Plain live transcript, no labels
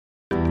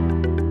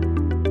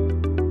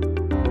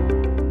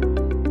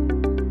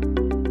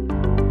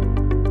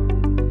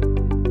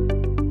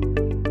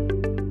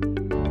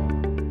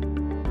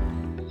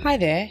Hi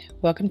there,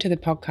 welcome to the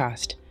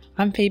podcast.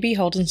 I'm Phoebe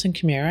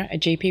Holdenson-Kimura, a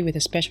GP with a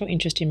special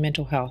interest in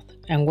mental health,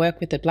 and work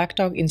with the Black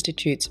Dog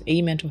Institute's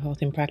e-Mental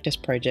Health in Practice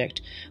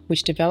project,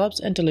 which develops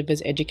and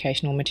delivers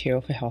educational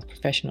material for health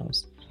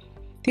professionals.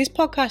 This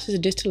podcast is a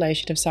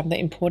distillation of some of the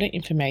important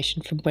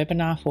information from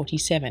webinar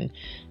 47,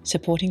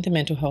 Supporting the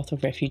Mental Health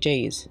of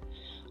Refugees.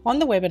 On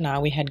the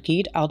webinar, we had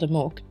Geet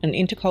Aldamuk, an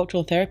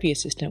intercultural therapy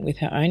assistant with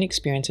her own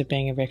experience of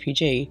being a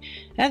refugee,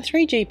 and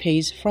 3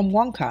 GPs from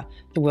WONCA,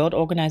 the World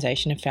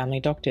Organisation of Family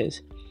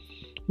Doctors.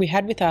 We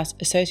had with us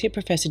Associate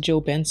Professor Jill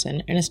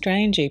Benson, an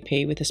Australian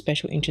GP with a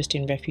special interest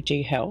in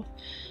refugee health,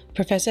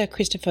 Professor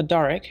Christopher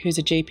Dorick, who's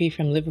a GP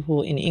from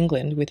Liverpool in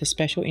England with a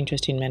special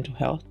interest in mental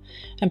health,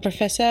 and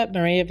Professor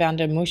Maria van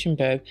der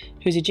Muschenberg,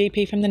 who's a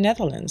GP from the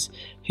Netherlands,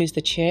 who's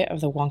the chair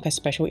of the WONCA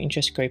Special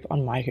Interest Group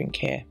on Migrant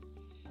Care.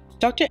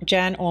 Dr.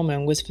 Jan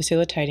Orman was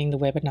facilitating the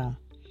webinar.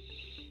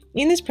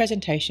 In this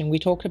presentation, we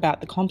talked about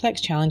the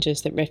complex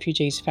challenges that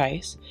refugees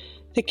face,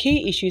 the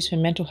key issues for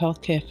mental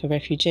health care for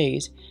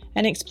refugees,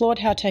 and explored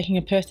how taking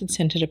a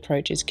person-centred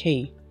approach is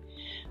key.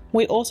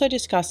 We also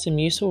discussed some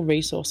useful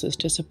resources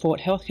to support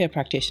healthcare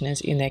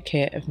practitioners in their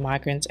care of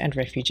migrants and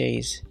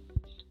refugees.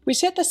 We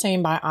set the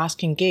scene by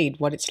asking Geet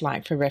what it's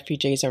like for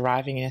refugees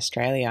arriving in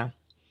Australia.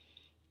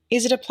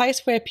 Is it a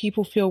place where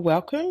people feel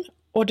welcome,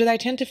 or do they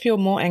tend to feel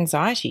more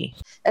anxiety?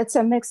 It's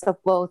a mix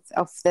of both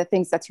of the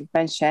things that you've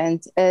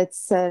mentioned.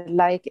 It's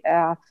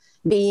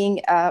being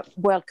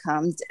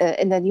welcomed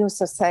in a new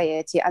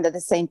society and at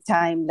the same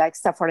time like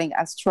suffering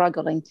and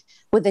struggling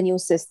with the new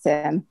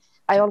system.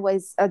 I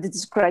always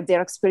describe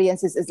their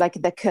experiences as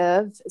like the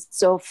curve.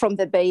 So from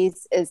the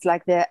base is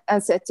like the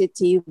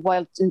uncertainty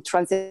while in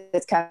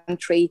transit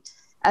country,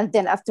 and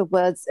then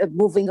afterwards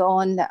moving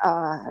on,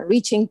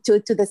 reaching to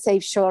the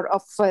safe shore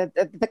of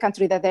the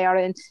country that they are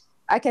in.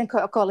 I can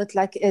call it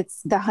like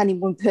it's the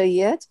honeymoon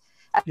period.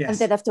 Yes. And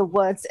then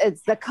afterwards,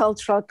 it's the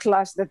cultural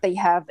clash that they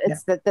have.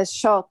 It's the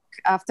shock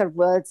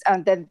afterwards.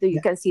 And then you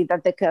can see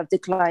that the curve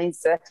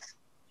declines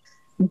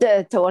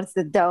towards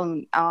the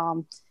down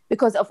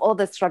because of all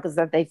the struggles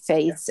that they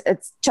face.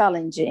 It's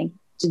challenging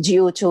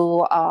due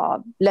to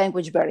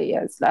language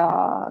barriers,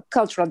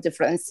 cultural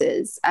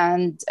differences,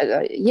 and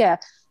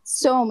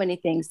so many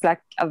things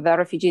like the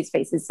refugees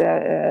faces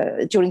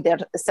during their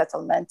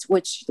settlement,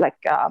 which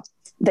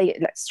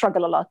they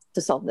struggle a lot to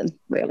solve them,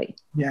 really.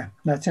 Yeah,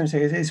 that seems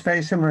like it's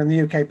very similar in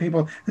the UK.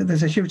 People,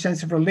 there's a huge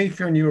sense of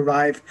relief when you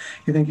arrive.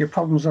 You think your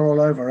problems are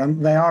all over,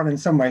 and they are in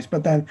some ways,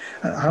 but then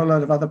a whole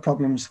load of other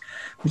problems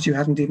which you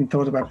hadn't even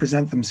thought about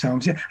present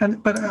themselves. Yeah,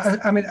 but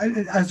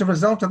as a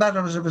result of that,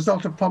 or as a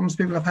result of problems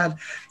people have had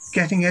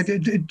getting it,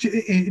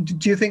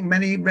 do you think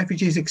many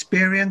refugees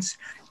experience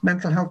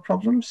mental health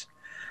problems?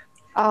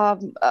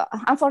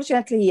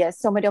 Unfortunately, yes.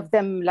 So many of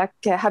them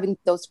having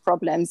those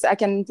problems. I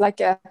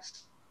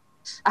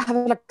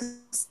have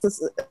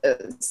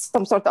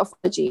some sort of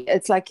allergy.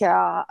 It's like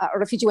a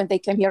refugee when they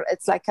came here.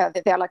 It's like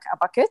they're like a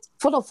bucket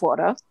full of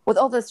water with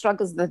all the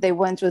struggles that they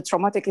went through,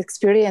 traumatic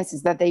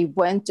experiences that they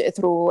went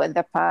through in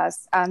the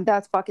past, and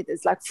that bucket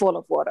is like full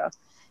of water.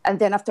 And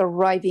then after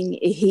arriving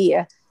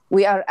here,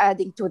 we are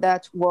adding to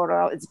that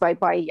water. It's by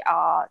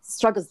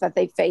struggles that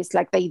they face,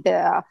 like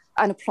the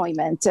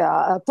unemployment,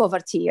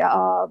 poverty,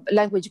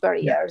 language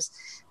barriers.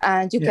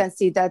 And you can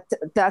see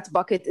that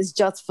bucket is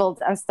just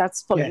filled and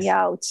starts falling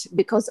out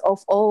because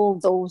of all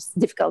those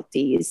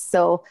difficulties.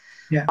 So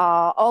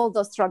all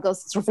those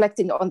struggles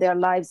reflecting on their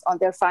lives, on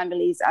their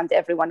families, and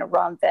everyone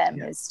around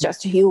them is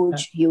just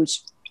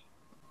huge.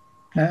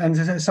 And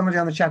somebody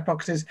on the chat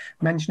box is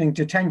mentioning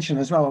detention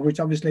as well, which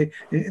obviously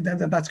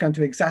that's going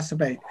to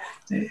exacerbate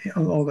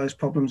all those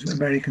problems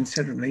very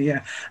considerably.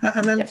 Yeah,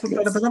 and then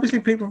but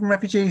obviously people from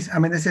refugees. I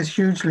mean, this is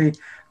hugely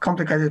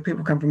complicated.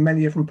 People come from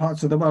many different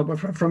parts of the world. But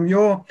from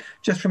your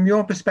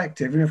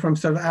perspective, from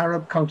sort of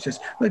Arab cultures,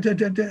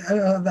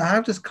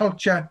 how does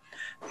culture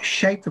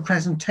shape the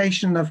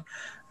presentation of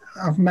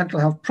mental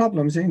health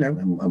problems?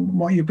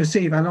 What you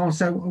perceive, and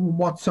also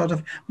what sort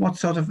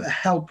of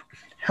help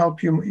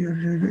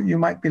you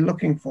might be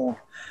looking for.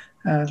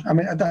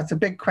 That's a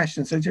big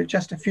question. So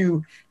just a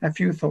few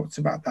thoughts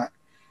about that.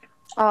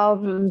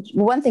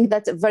 One thing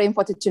that's very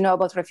important to know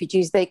about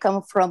refugees, they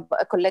come from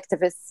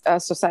collectivist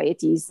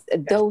societies.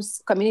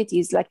 Those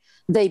communities,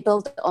 they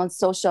build on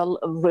social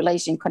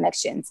relation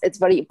connections. It's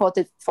very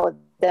important for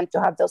them to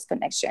have those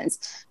connections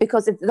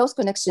because it's those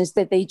connections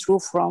that they drew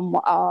from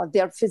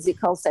their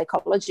physical,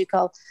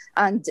 psychological,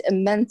 and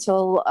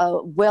mental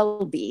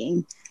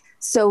well-being.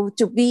 So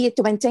to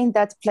maintain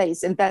that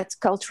place in that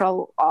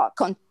cultural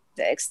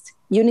context,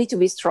 you need to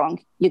be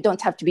strong. You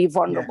don't have to be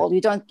vulnerable.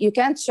 You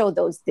can't show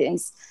those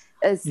things.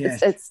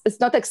 It's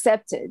not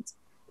accepted,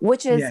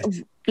 which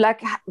is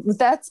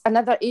that's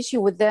another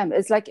issue with them.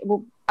 It's like,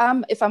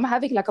 if I'm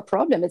having a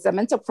problem, it's a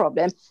mental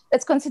problem,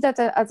 it's considered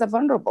as a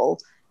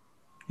vulnerable.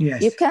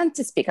 Yes. You can't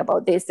speak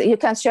about this. You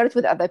can't share it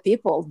with other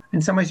people.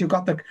 In some ways, you've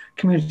got the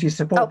community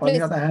support. But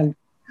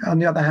on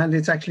the other hand,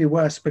 it's actually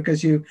worse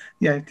because you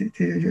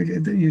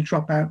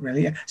drop out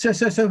really. So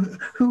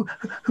who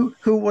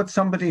would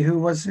somebody who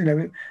was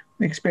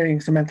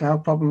experiencing a mental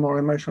health problem or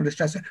emotional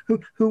distress,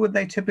 who would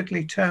they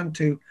typically turn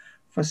to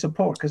for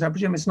support? Because I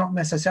presume it's not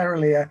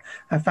necessarily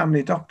a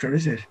family doctor,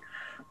 is it?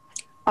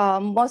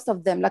 Most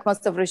of them, like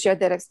most of them, share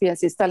their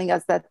experiences, telling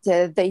us that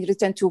they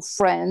return to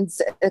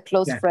friends,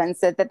 close friends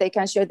that they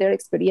can share their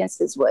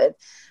experiences with.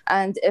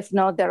 And if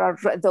not, there are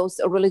those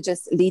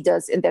religious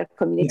leaders in their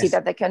community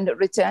that they can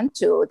return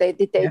to. They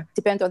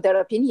depend on their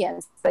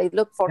opinions. They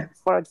look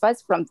for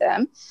advice from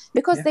them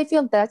because they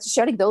feel that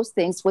sharing those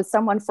things with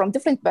someone from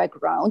different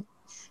background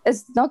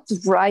is not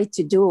right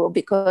to do,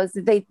 because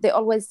they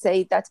always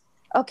say that,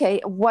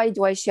 okay, why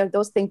do I share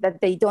those things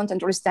that they don't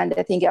understand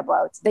a thing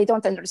about? They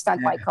don't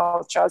understand my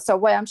culture. So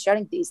why I'm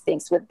sharing these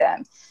things with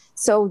them?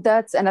 So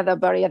that's another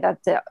barrier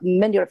that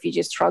many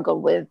refugees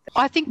struggle with.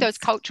 I think those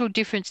cultural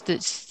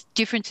differences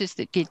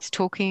that Gid's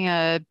talking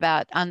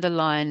about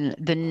underline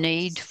the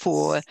need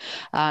for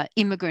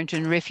immigrant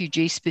and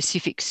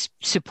refugee-specific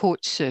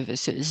support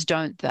services,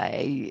 don't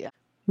they?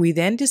 We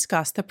then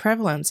discuss the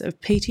prevalence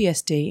of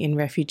PTSD in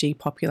refugee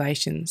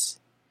populations.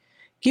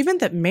 Given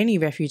that many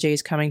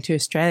refugees coming to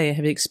Australia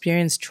have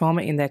experienced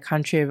trauma in their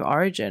country of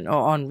origin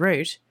or en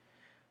route,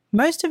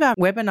 most of our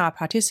webinar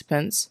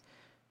participants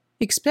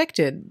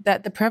expected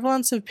that the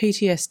prevalence of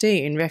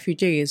PTSD in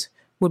refugees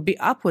would be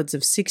upwards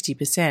of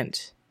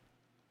 60%.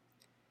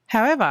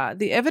 However,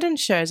 the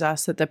evidence shows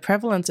us that the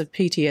prevalence of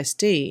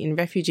PTSD in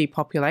refugee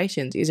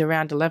populations is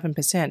around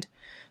 11%,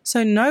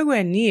 so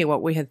nowhere near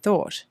what we had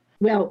thought.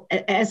 Well,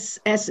 as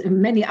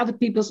many other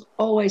people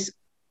always,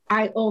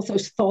 I also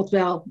thought,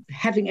 well,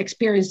 having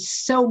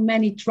experienced so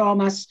many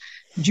traumas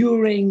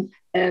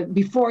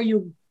before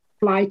you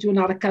fly to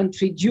another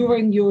country,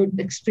 during your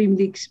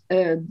extremely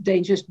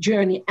dangerous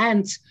journey,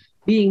 and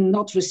being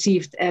not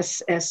received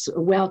as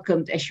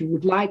welcomed as you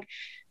would like,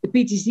 the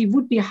PTSD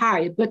would be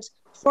higher. But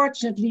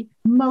fortunately,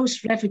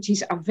 most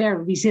refugees are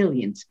very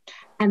resilient.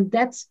 And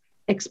that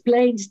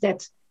explains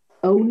that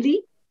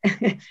only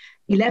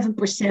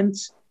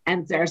 11%,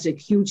 and there's a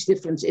huge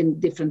difference in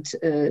different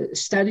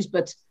studies,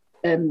 but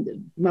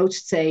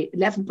most say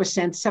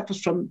 11%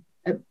 suffers from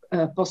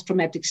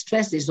post-traumatic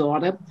stress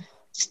disorder.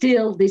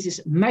 Still, this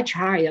is much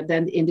higher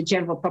than in the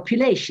general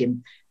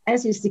population,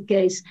 as is the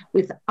case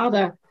with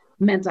other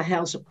mental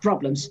health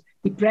problems,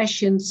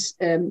 depressions,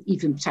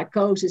 even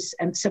psychosis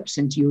and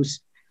substance use.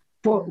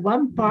 For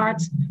one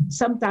part,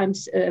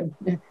 sometimes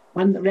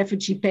one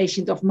refugee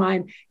patient of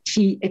mine,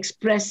 she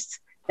expressed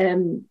a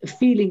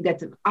feeling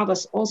that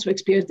others also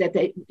experienced,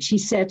 that she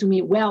said to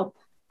me, well,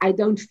 I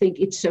don't think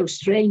it's so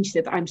strange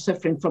that I'm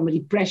suffering from a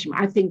depression.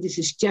 I think this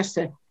is just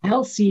a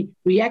healthy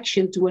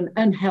reaction to an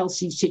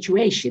unhealthy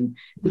situation,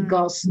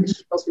 because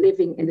she was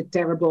living in a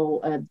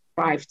terrible,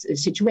 deprived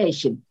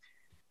situation.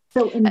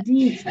 So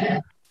indeed,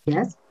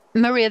 yes.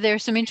 Maria, there are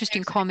some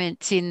interesting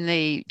comments in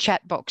the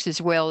chat box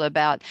as well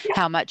about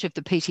how much of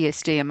the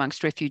PTSD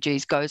amongst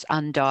refugees goes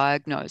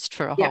undiagnosed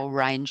for a whole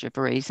range of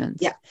reasons.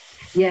 Yeah,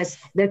 yes,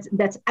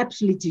 that's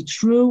absolutely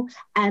true.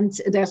 And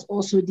there's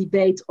also a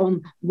debate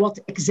on what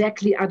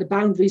exactly are the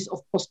boundaries of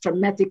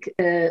post-traumatic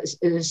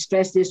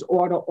stress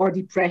disorder or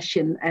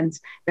depression. And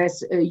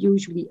there's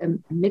usually a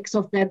mix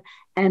of that.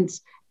 And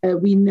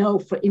we know,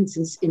 for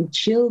instance, in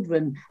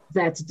children,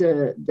 that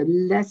the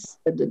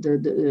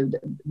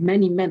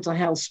many mental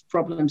health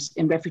problems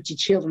in refugee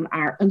children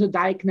are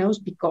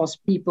underdiagnosed, because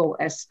people,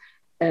 as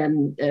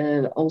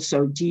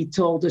also G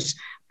told us,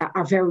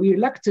 are very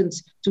reluctant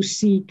to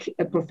seek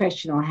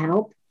professional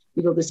help.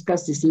 We will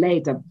discuss this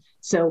later.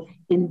 So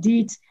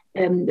indeed,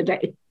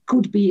 it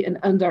could be an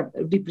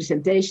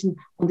underrepresentation.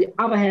 On the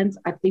other hand,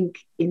 I think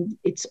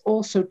it's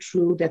also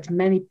true that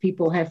many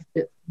people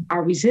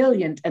are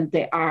resilient, and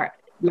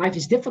life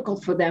is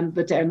difficult for them,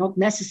 but they're not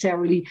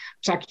necessarily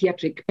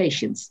psychiatric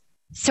patients.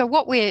 So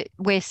what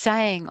we're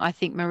saying, I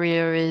think,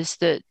 Maria, is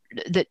that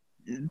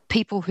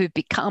people who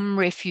become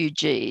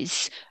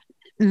refugees,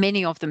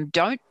 many of them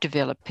don't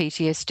develop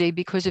PTSD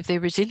because of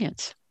their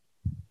resilience.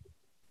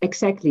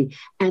 Exactly.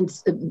 And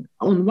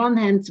on one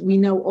hand, we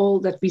know all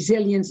that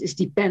resilience is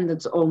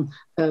dependent on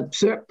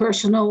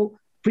personal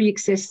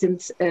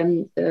pre-existent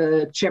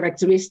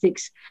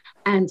characteristics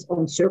and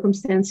on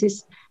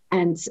circumstances.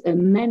 And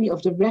many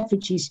of the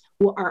refugees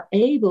who are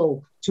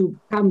able to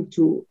come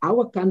to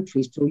our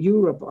countries, to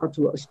Europe or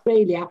to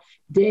Australia,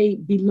 they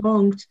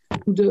belonged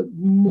to the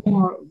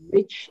more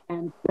rich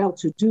and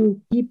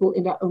well-to-do people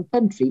in their own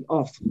country,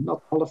 often.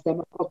 Not all of them,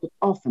 of course, but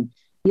often.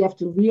 We have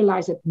to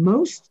realize that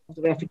most of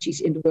the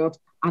refugees in the world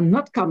are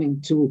not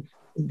coming to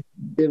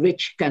the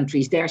rich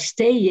countries. They are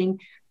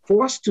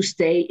forced to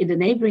stay in the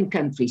neighboring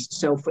countries.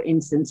 So, for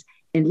instance,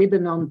 in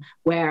Lebanon,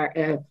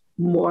 where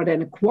more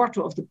than a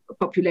quarter of the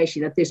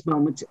population at this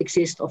moment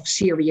exists of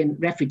Syrian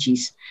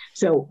refugees.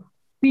 So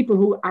people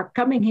who are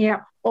coming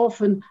here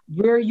often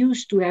were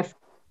used to have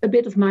a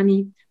bit of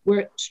money,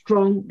 were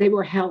strong, they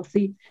were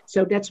healthy.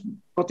 So that's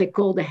what they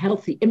call the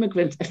healthy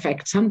immigrant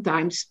effect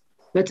sometimes.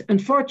 But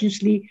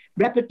unfortunately,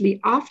 rapidly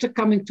after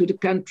coming to the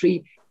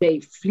country, they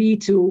flee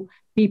to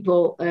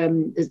people,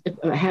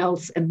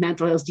 health and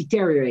mental health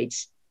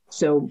deteriorates.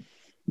 So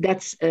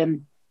that's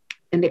an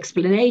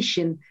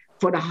explanation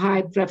for the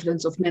high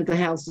prevalence of mental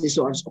health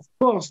disorders. Of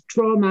course,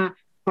 trauma,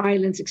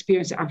 violence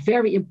experiences are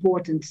very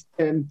important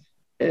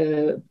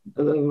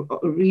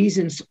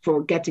reasons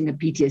for getting a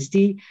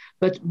PTSD,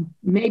 but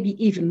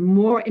maybe even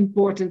more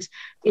important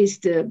is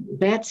the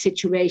bad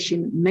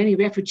situation many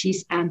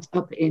refugees end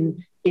up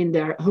in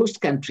their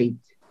host country.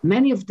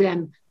 Many of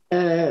them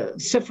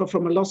suffer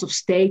from a loss of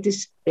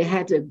status. They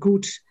had a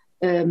good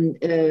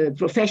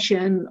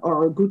profession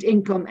or a good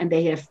income, and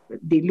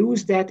they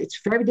lose that. It's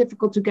very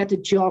difficult to get a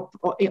job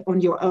on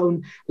your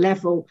own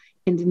level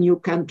in the new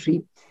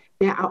country.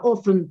 They are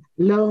often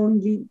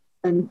lonely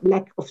and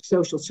lack of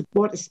social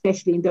support,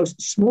 especially in those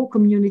small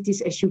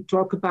communities, as you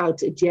talk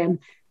about, Jen.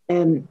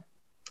 And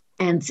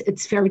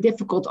it's very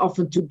difficult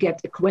often to get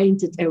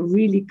acquainted and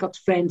really got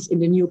friends in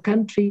the new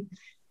country,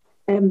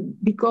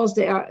 because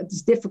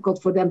it's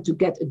difficult for them to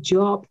get a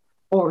job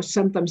or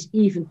sometimes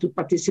even to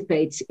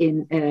participate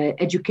in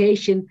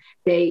education.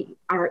 They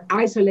are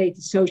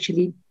isolated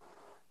socially.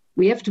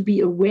 We have to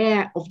be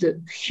aware of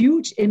the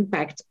huge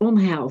impact on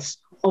health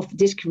of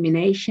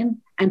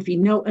discrimination. And we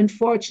know,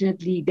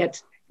 unfortunately,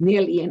 that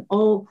nearly in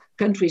all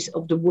countries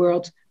of the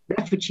world,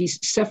 refugees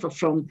suffer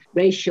from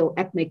racial,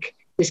 ethnic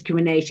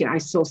discrimination. I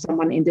saw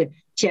someone in the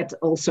chat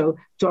also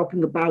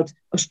talking about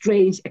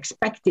Australians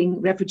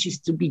expecting refugees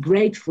to be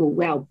grateful.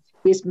 Well,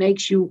 this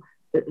makes you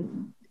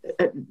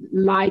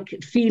like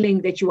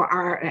feeling that you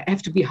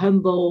have to be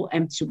humble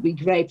and to be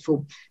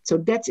grateful. So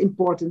that's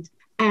important.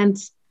 And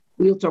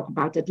we'll talk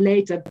about that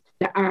later.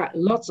 There are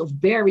lots of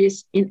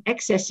barriers in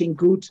accessing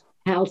good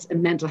health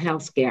and mental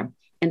health care.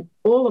 And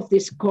all of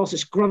this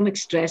causes chronic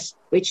stress,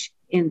 which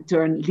in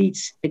turn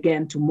leads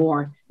again to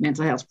more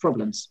mental health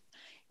problems.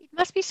 It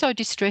must be so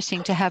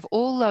distressing to have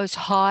all those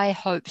high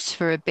hopes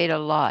for a better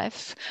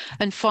life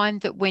and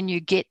find that when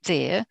you get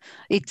there,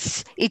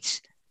 it's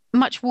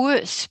much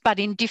worse, but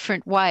in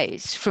different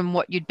ways from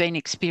what you'd been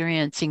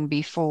experiencing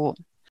before.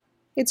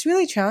 It's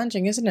really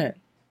challenging, isn't it?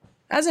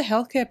 As a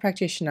healthcare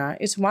practitioner,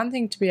 it's one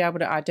thing to be able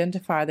to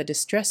identify the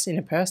distress in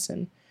a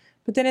person,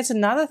 but then it's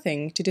another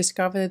thing to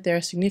discover that there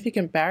are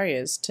significant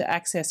barriers to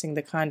accessing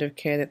the kind of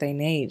care that they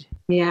need.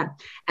 Yeah,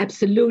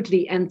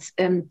 absolutely. And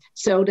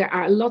so there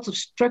are lots of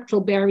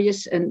structural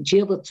barriers, and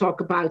Jill will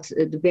talk about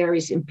the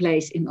barriers in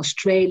place in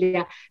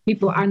Australia.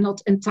 People are not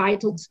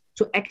entitled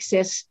to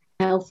access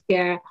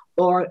healthcare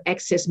or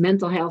access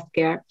mental health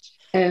care.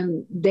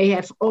 They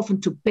have often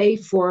to pay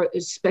for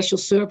special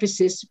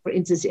services. For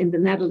instance, in the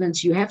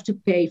Netherlands, you have to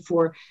pay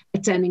for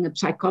attending a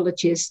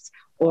psychologist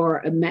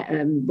or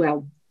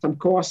some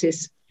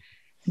courses.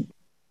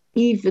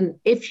 Even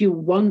if you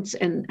want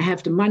and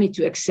have the money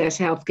to access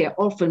healthcare,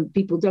 often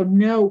people don't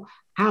know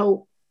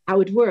how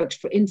it works.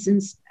 For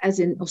instance, as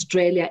in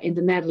Australia, in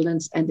the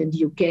Netherlands, and in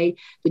the UK,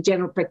 the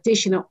general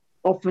practitioner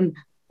often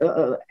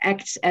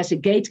acts as a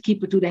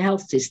gatekeeper to the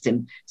health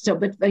system. So,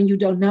 but when you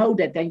don't know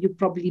that, then you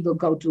probably will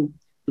go to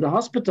the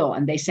hospital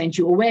and they send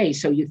you away.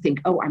 So you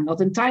think, oh, I'm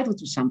not entitled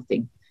to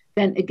something.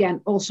 Then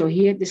again, also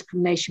here,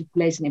 discrimination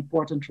plays an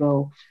important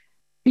role.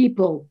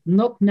 People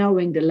not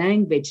knowing the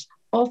language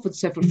often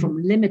suffer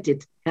from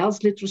limited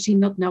health literacy,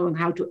 not knowing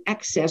how to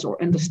access or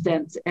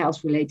understand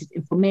health-related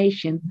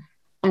information.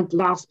 And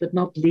last but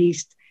not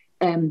least,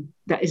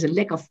 there is a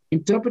lack of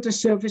interpreter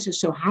services.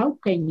 So how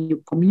can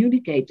you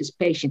communicate with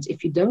patients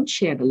if you don't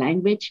share the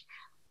language?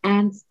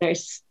 And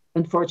there's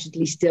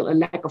unfortunately still a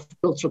lack of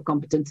culturally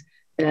competent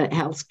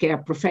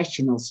healthcare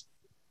professionals.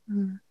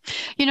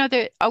 You know,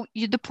 the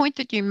point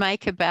that you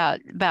make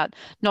about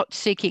not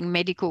seeking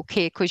medical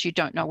care because you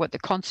don't know what the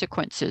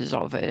consequences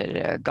of it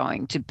are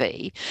going to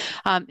be.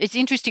 It's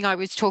interesting. I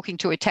was talking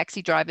to a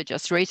taxi driver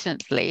just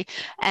recently,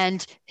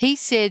 and he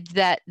said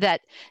that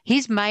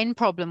his main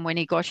problem when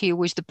he got here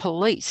was the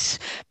police,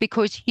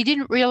 because he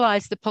didn't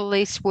realise the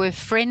police were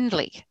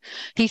friendly.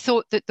 He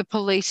thought that the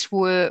police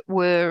were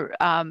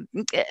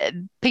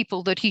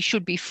people that he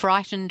should be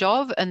frightened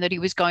of, and that he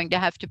was going to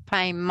have to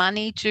pay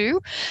money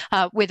to,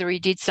 whether he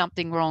did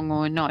something wrong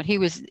or not. He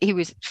was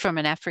from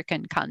an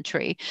African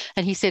country,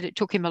 and he said it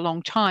took him a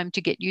long time to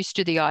get used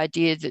to the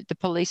idea that the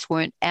police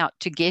weren't out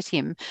to get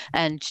him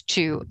and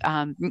to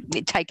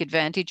take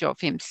advantage of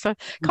him. So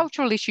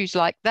cultural issues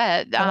like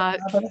that.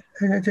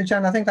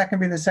 Jan, I think that can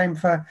be the same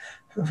for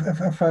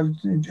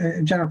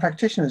general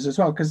practitioners as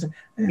well, because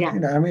you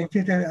know, I mean,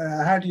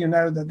 how do you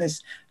know that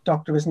this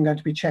doctor isn't going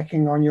to be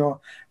checking on your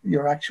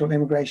actual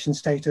immigration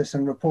status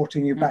and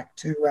reporting you back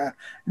to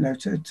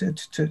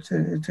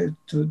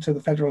to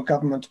the federal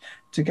government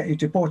to get you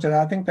deported?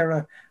 I think there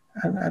are,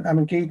 I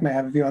mean, Guy may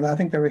have a view on that. I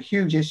think there are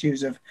huge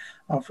issues of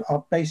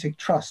basic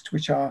trust,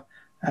 which are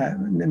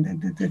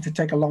to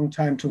take a long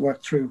time to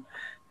work through.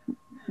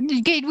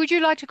 Guy, would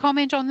you like to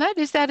comment on that?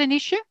 Is that an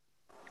issue?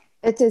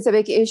 It is a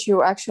big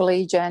issue,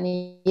 actually,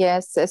 Jenny.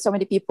 Yes, so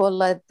many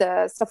people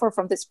suffer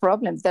from this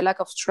problem, the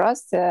lack of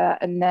trust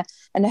in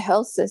the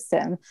health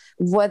system.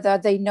 Whether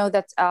they know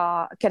that,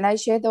 can I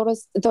share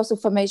those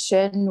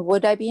information?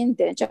 Would I be in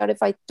danger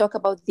if I talk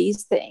about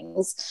these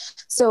things?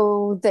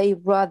 So they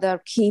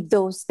rather keep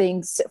those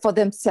things for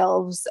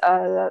themselves,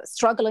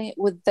 struggling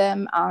with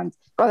them, and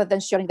rather than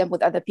sharing them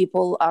with other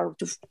people or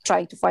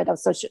trying to find out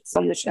such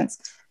solutions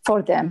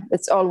for them.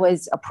 It's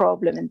always a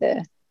problem in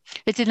there.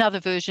 It's another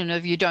version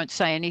of you don't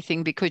say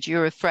anything because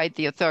you're afraid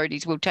the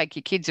authorities will take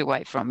your kids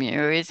away from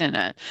you, isn't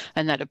it?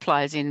 And that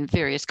applies in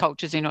various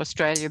cultures in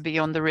Australia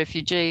beyond the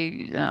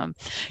refugee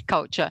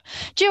culture.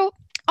 Jill,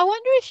 I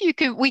wonder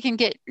if we can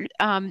get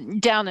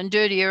down and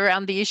dirty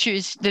around the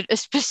issues that are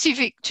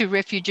specific to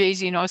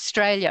refugees in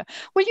Australia.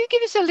 Will you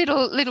give us a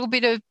little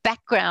bit of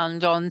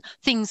background on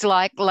things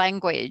like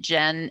language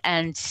and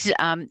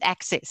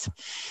access?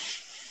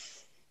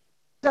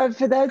 So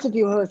for those of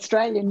you who are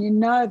Australian, you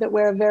know that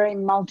we're a very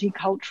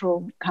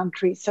multicultural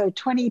country. So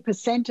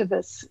 20% of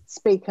us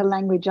speak a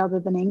language other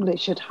than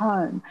English at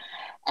home.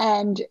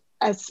 And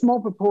a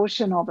small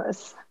proportion of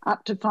us,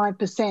 up to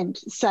 5%,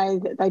 say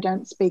that they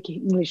don't speak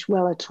English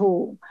well at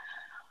all.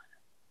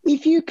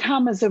 If you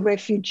come as a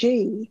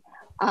refugee,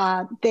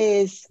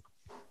 there's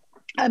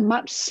a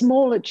much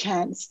smaller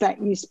chance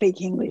that you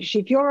speak English.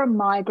 If you're a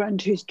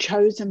migrant who's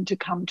chosen to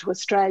come to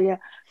Australia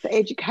for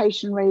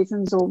education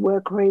reasons or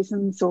work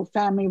reasons or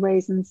family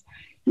reasons,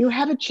 you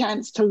have a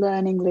chance to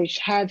learn English,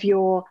 have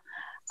your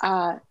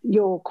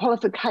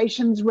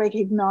qualifications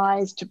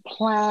recognised, to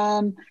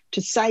plan,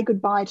 to say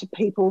goodbye to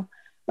people.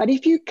 But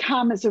if you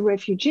come as a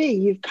refugee,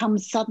 you've come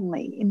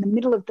suddenly in the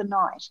middle of the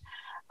night,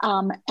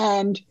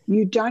 and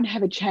you don't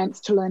have a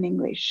chance to learn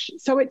English.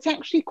 So it's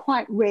actually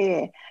quite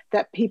rare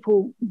that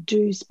people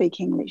do speak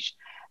English.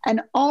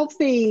 And of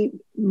the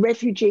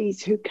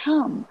refugees who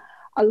come,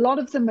 a lot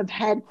of them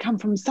have come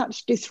from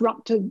such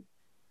disrupted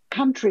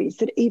countries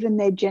that even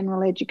their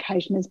general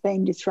education has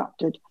been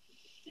disrupted.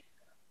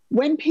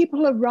 When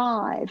people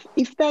arrive,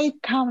 if they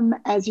come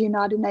as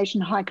United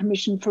Nations High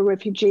Commission for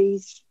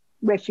Refugees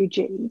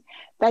refugee,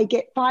 they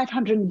get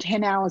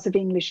 510 hours of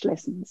English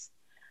lessons.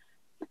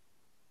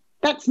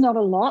 That's not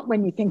a lot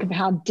when you think of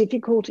how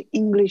difficult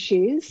English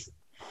is,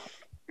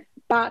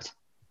 but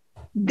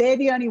they're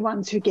the only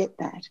ones who get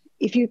that.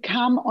 If you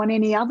come on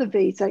any other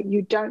visa,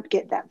 you don't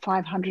get that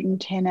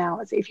 510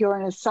 hours. If you're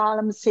an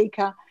asylum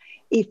seeker,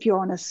 if you're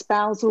on a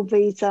spousal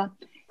visa,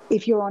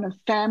 if you're on a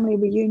family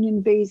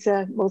reunion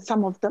visa, well,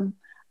 some of them,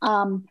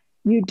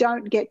 you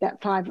don't get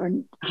that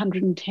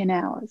 510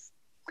 hours.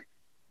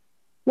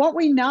 What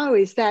we know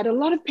is that a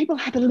lot of people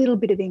have a little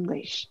bit of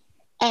English,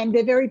 and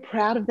they're very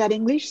proud of that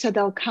English, so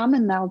they'll come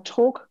and they'll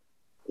talk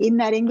in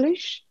that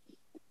English,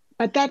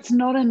 but that's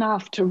not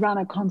enough to run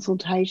a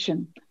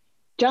consultation.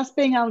 Just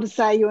being able to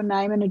say your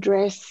name and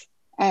address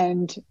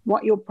and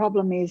what your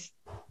problem is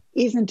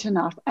isn't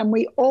enough. And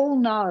we all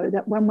know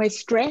that when we're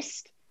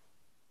stressed,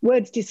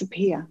 words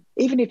disappear,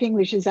 even if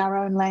English is our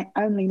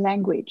only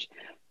language.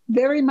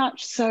 Very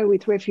much so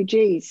with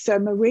refugees. So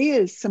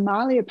Maria's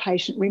Somalia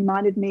patient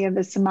reminded me of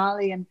a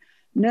Somalian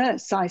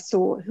nurse I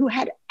saw who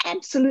had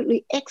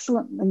absolutely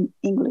excellent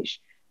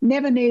English,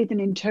 never needed an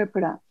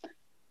interpreter,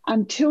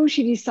 until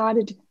she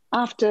decided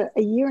after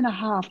a year and a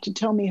half to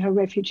tell me her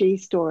refugee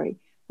story,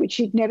 which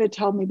she'd never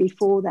told me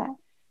before that.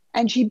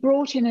 And she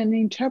brought in an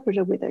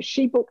interpreter with her.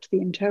 She booked the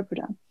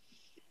interpreter.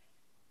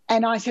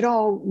 And I said,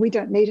 oh, we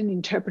don't need an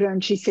interpreter.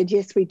 And she said,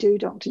 yes, we do,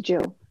 Dr.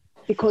 Jill,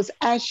 because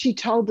as she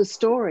told the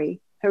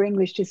story, her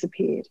English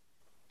disappeared.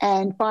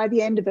 And by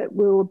the end of it,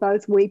 we were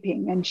both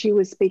weeping, and she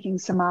was speaking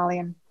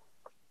Somalian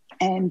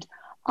and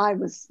I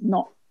was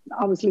not.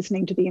 I was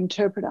listening to the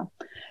interpreter.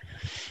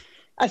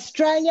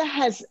 Australia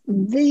has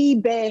the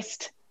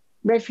best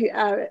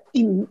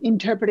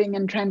interpreting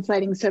and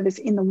translating service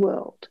in the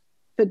world.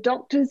 For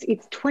doctors,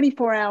 it's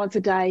 24 hours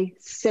a day,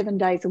 7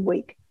 days a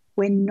week.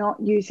 We're not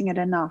using it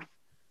enough,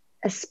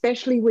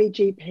 especially we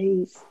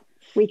GPs.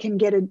 We can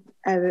get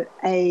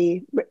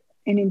an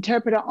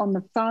interpreter on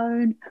the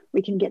phone.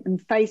 We can get them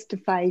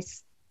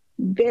face-to-face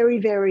very,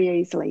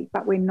 very easily,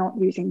 but we're not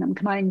using them.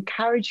 Can I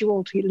encourage you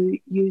all to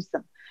use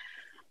them?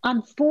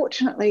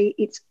 Unfortunately,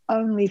 it's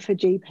only for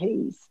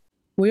GPs.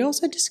 We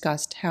also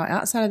discussed how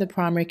outside of the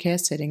primary care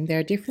setting, there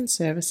are different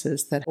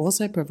services that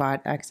also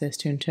provide access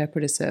to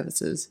interpreter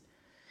services.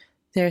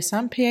 There are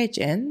some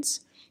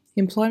PHNs,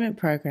 employment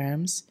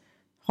programs,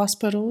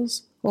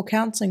 hospitals, or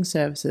counselling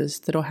services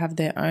that will have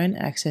their own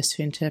access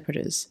to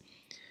interpreters.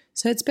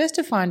 So it's best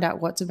to find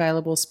out what's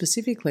available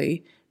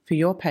specifically for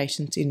your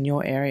patients in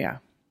your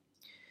area.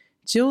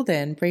 Jill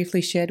then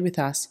briefly shared with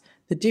us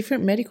the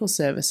different medical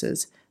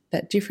services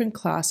that different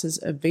classes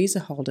of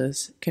visa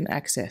holders can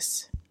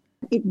access.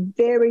 It's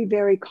very,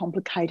 very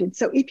complicated.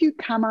 So if you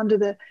come under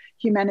the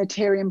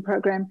humanitarian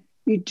program,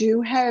 you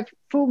do have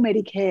full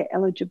Medicare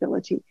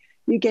eligibility.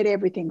 You get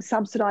everything: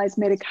 subsidised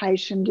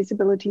medication,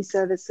 disability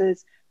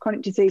services,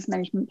 chronic disease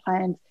management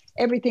plans,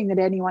 everything that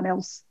anyone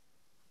else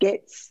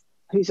gets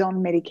who's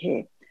on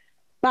Medicare.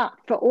 But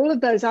for all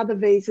of those other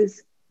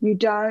visas, you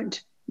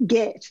don't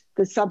get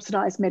the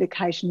subsidised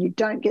medication. You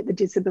don't get the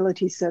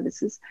disability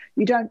services.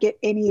 You don't get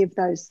any of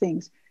those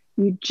things.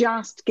 You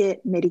just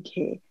get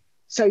Medicare.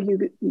 So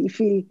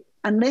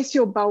unless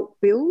you're bulk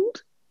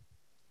billed,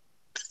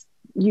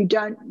 you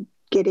don't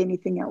get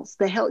anything else.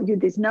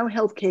 There's no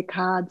healthcare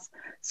cards.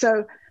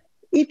 So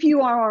if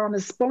you are on a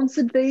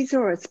sponsored visa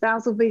or a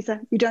spousal visa,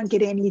 you don't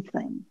get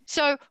anything.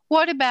 So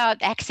what about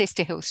access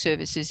to health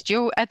services?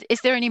 Jill,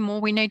 is there any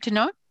more we need to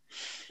know?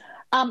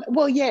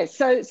 Well, yes.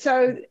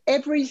 So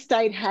every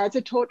state has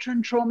a torture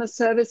and trauma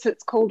service.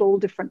 It's called all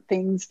different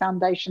things: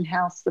 Foundation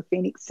House, the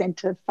Phoenix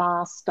Centre,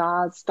 FAST,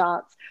 STARS,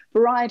 STARTS,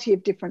 variety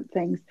of different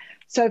things.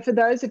 So for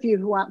those of you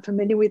who aren't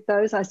familiar with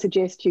those, I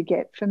suggest you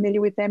get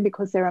familiar with them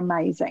because they're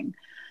amazing.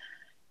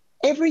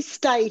 Every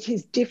state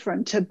is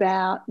different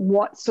about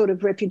what sort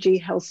of refugee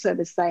health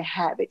service they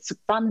have. It's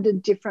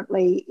funded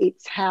differently,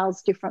 it's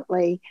housed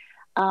differently.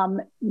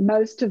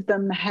 Most of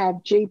them have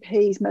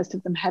GPs, most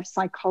of them have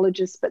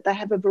psychologists, but they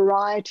have a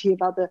variety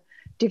of other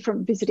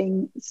different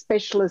visiting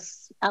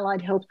specialists,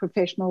 allied health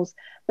professionals.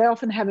 They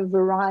often have a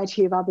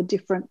variety of other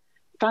different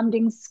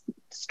funding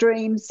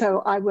streams.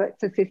 So I worked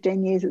for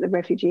 15 years at the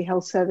Refugee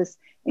Health Service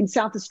in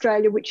South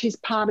Australia, which is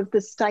part of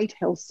the State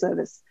Health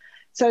Service.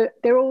 So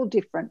they're all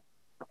different.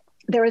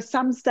 There are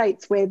some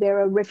states where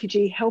there are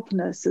refugee health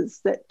nurses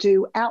that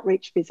do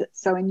outreach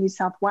visits. So in New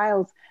South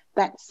Wales,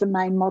 that's the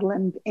main model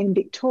in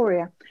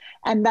Victoria.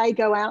 And they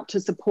go out to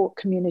support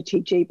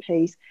community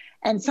GPs.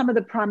 And some of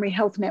the primary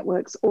health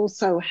networks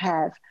also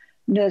have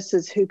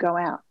nurses who go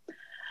out.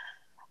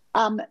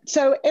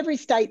 So every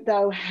state,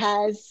 though,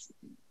 has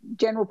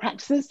general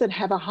practices that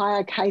have a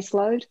higher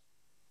caseload.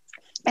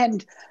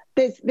 And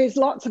there's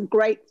lots of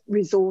great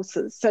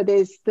resources. So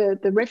there's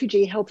the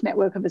Refugee Health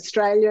Network of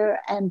Australia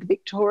and the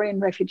Victorian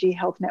Refugee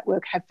Health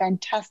Network have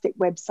fantastic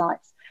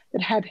websites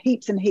that have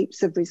heaps and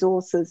heaps of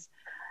resources.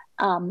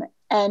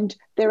 And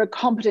there are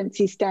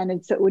competency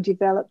standards that were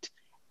developed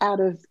out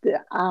of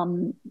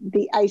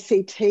the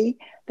ACT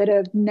that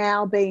have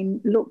now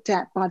been looked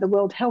at by the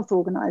World Health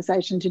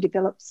Organization to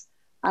develop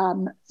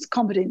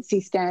competency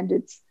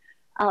standards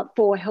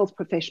for health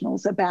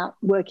professionals about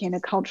working in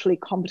a culturally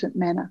competent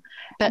manner.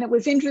 And it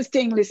was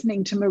interesting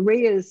listening to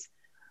Maria's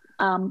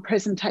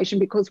presentation,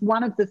 because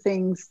one of the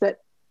things that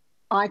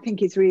I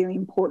think is really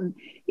important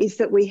is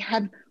that we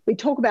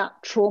talk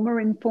about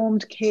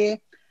trauma-informed care.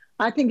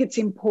 I think it's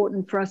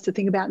important for us to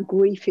think about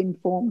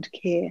grief-informed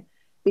care,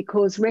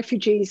 because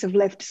refugees have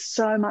left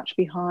so much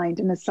behind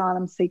and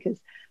asylum seekers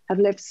have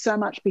left so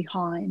much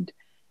behind,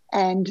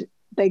 and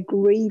they're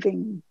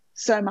grieving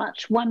so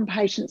much. One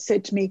patient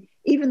said to me,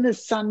 even the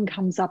sun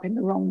comes up in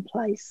the wrong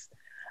place,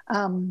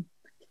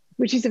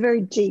 which is a very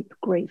deep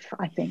grief,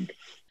 I think.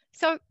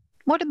 So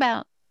what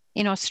about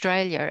in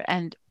Australia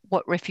and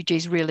what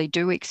refugees really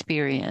do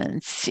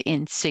experience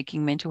in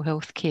seeking mental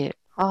health care?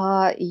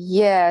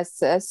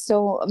 Yes,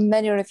 so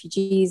many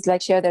refugees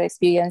share their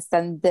experience,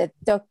 and they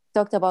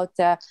talked about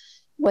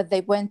what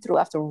they went through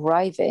after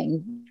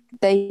arriving.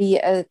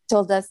 They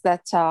told us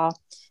that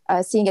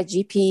seeing a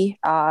GP,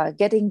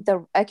 getting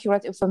the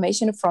accurate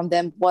information from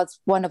them was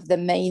one of the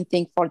main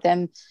things for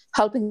them,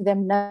 helping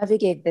them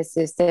navigate the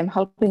system,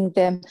 helping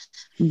them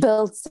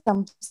build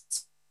some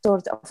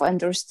sort of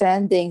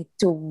understanding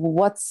to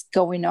what's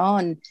going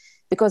on.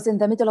 Because in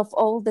the middle of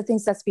all the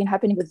things that's been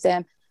happening with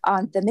them,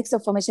 and the mixed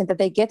information that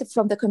they get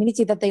from the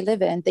community that they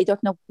live in, they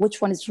don't know which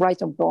one is right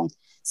or wrong.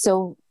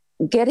 So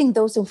getting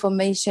those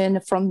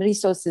information from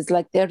resources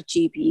like their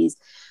GPs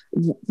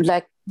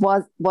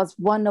was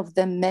one of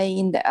the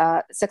main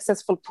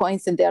successful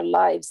points in their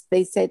lives.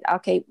 They said,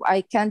 okay, I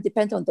can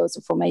depend on those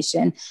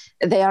information.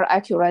 They are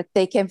accurate.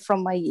 They came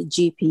from my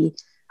GP.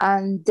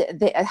 And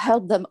they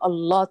help them a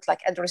lot,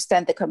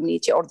 understand the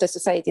community or the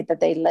society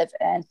that they live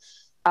in.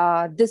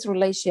 This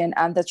relation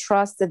and the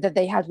trust that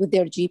they had with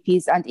their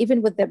GPs, and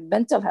even with their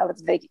mental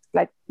health,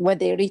 when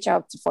they reach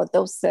out for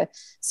those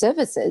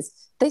services,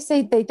 they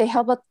say they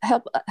help us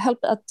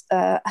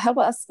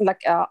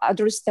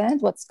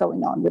understand what's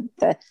going on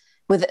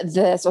with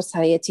the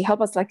society.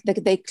 Help us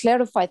they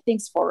clarify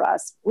things for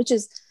us, which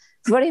is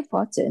very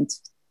important.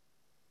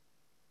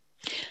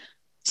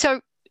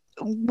 So,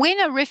 when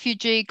a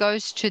refugee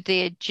goes to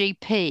their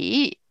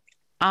GP,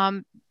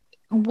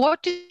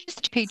 what does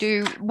the GP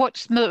do?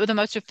 What's the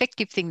most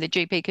effective thing the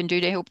GP can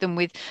do to help them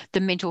with the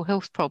mental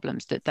health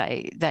problems that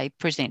they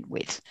present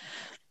with?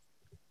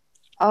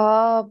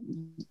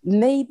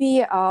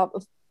 Maybe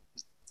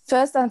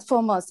first and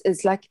foremost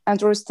is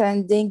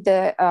understanding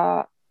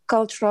the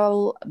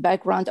cultural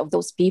background of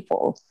those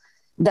people.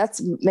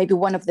 That's maybe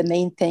one of the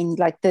main things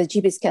the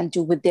GPs can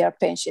do with their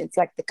patients,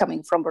 they're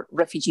coming from a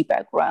refugee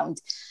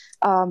background.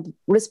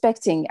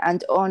 Respecting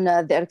and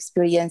honor their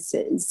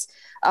experiences,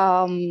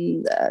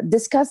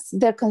 discuss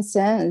their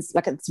concerns.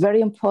 It's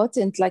very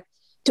important,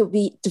 to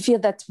feel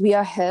that we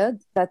are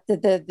heard, that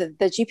the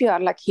GP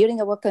are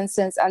hearing our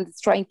concerns and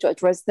trying to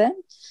address them.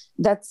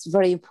 That's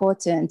very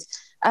important.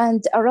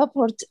 And a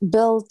rapport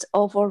built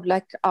over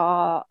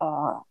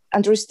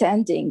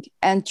understanding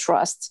and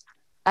trust.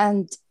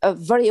 And a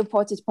very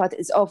important part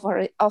is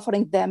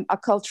offering them a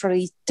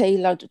culturally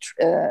tailored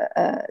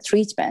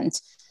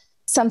treatment,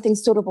 something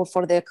suitable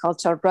for their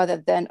culture, rather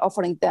than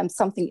offering them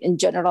something in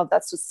general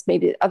that suits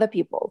maybe other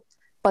people,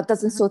 but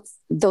doesn't suit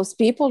those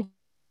people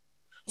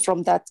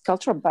from that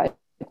cultural background.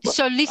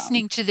 So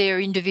listening to their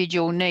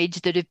individual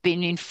needs that have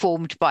been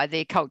informed by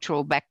their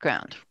cultural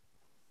background.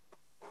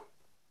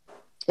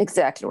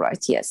 Exactly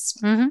right, yes.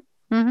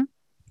 Mm-hmm. Mm-hmm.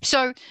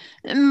 So,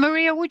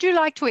 Maria, would you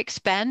like to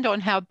expand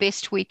on how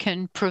best we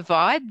can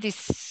provide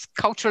this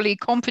culturally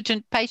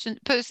competent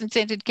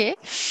person-centered care?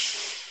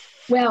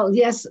 Well,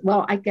 yes.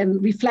 Well, I can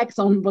reflect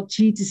on what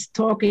Jeet is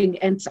talking,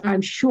 and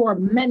I'm sure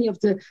many of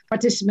the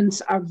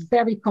participants are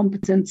very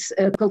competent,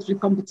 culturally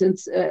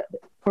competent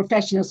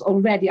professionals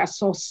already. I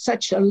saw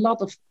such a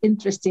lot of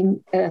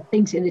interesting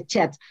things in the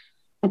chat.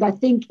 And I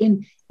think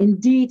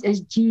indeed,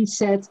 as Jeet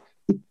said,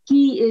 the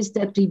key is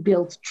that we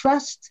build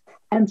trust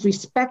and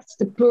respect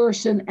the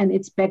person and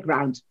its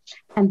background.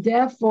 And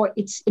therefore,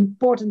 it's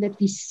important that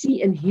we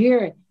see and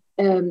hear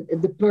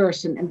the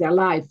person and their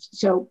life.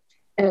 So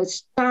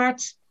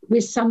start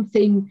with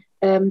something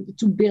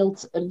to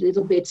build a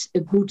little bit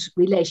a good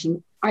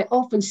relation. I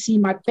often see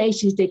my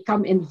patients, they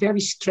come in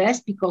very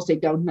stressed because they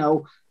don't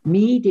know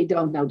me, they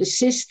don't know the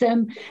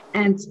system.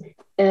 And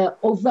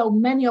although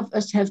many of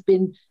us have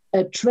been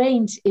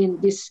trained in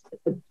this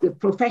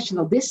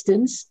professional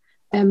distance,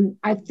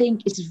 I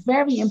think it's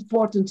very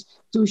important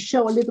to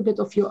show a little bit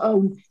of your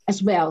own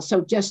as well.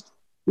 So just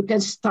you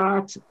can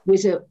start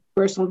with a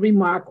personal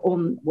remark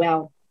on,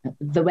 well,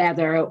 the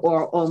weather,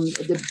 or on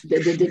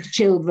the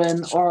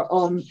children, or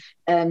on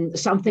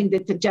something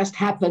that just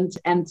happened,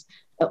 and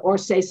or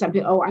say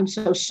something, oh, I'm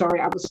so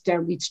sorry, I was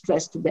terribly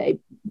stressed today,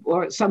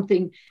 or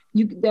something.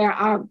 There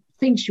are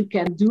things you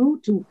can do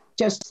to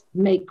just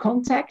make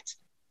contact.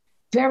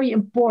 Very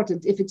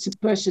important if it's a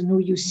person who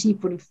you see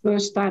for the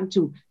first time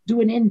to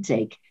do an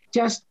intake.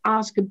 Just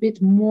ask a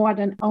bit more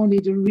than only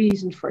the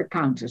reason for a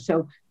counter.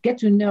 So get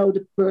to know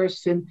the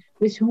person,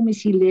 with whom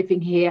is he living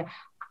here?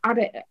 Are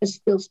there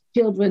still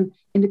children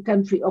in the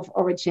country of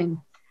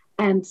origin?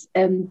 And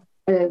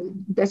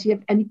does he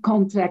have any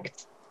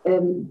contact?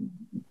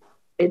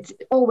 It's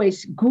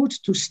always good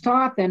to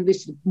start then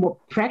with more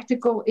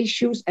practical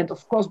issues, and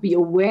of course be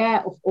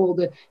aware of all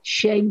the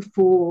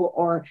shameful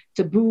or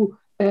taboo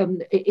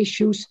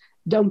issues.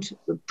 Don't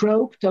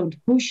probe, don't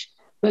push,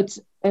 but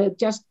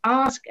just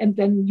ask. And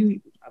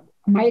then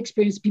my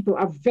experience, people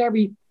are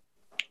very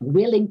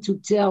willing to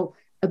tell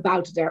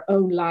about their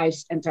own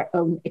lives and their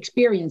own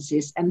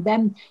experiences. And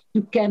then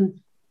you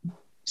can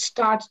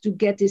start to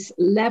get this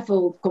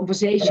level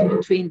conversation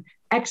between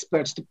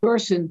experts. The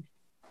person,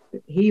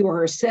 he or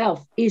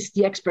herself, is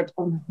the expert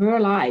on her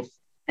life.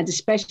 And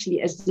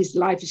especially as this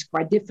life is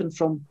quite different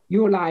from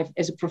your life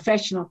as a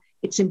professional,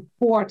 it's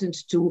important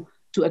to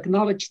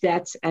acknowledge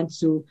that and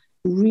to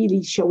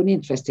really show an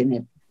interest in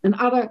it.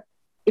 Another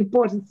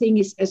important thing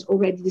is, as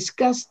already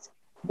discussed,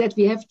 that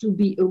we have to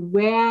be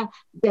aware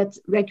that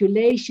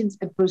regulations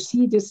and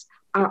procedures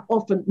are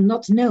often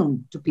not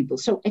known to people.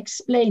 So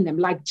explain them.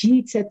 Like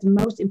Jeet said, the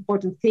most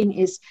important thing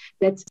is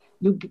that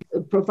you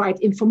provide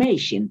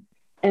information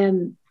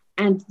and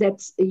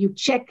that you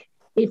check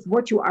if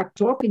what you are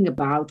talking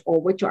about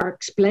or what you are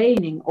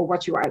explaining or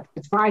what you are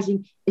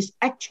advising is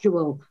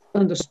actual,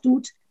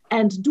 understood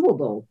and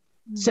doable.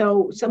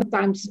 So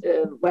sometimes,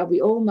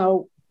 we all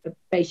know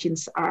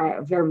patients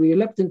are very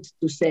reluctant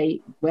to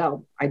say,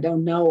 well, I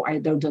don't know, I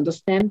don't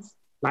understand,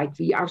 like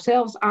we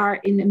ourselves are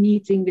in a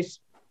meeting with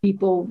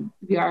people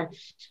we are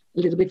a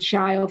little bit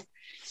shy of.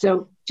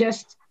 So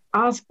just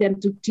ask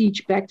them to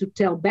teach back, to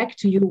tell back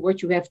to you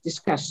what you have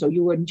discussed, so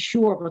you are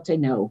sure what they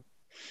know.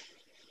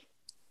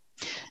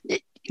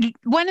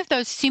 One of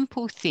those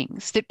simple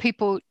things that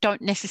people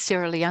don't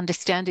necessarily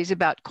understand is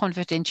about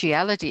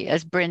confidentiality,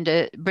 as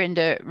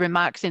Brenda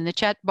remarks in the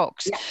chat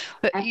box.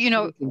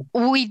 Yeah,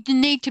 we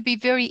need to be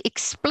very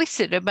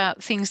explicit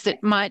about things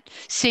that might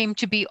seem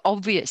to be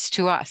obvious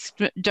to us,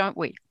 don't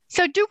we?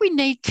 So do we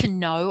need to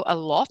know a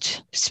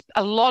lot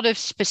of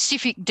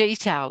specific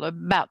detail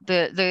about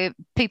the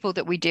people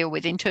that we deal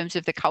with in terms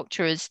of the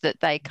cultures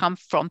that they come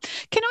from?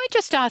 Can I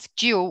just ask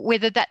Jill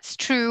whether that's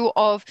true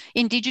of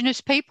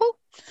Indigenous people?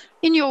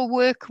 In your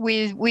work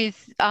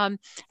with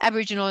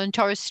Aboriginal and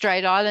Torres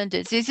Strait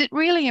Islanders, is it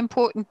really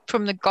important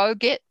from the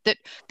go-get that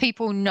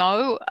people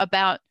know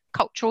about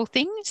cultural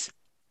things?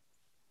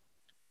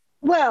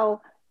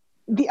 Well,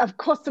 of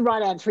course, the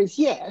right answer is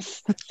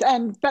yes,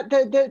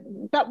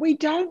 but we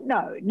don't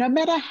know. No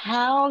matter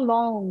how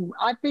long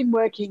I've been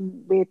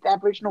working with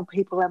Aboriginal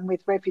people and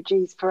with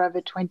refugees for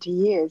over 20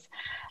 years,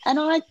 and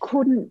I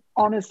couldn't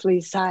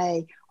honestly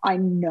say I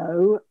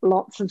know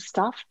lots of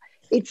stuff.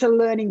 It's a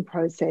learning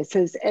process.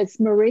 As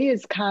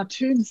Maria's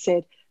cartoon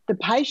said, the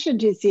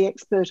patient is the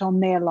expert on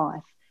their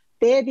life.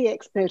 They're the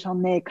expert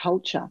on their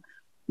culture.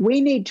 We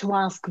need to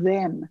ask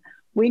them.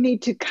 We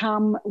need to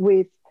come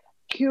with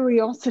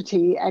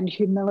curiosity and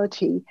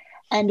humility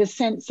and a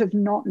sense of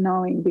not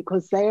knowing,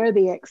 because they are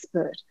the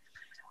expert.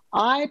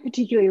 I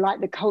particularly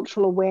like the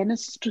cultural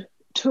awareness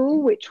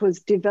tool, which was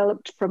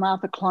developed from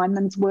Arthur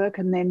Kleinman's work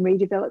and then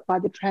redeveloped by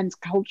the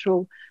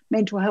Transcultural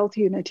Mental Health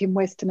Unit in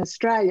Western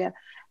Australia.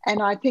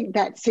 And I think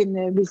that's in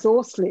the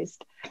resource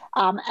list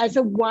as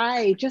a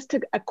way, just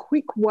a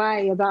quick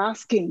way of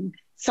asking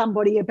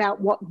somebody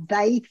about what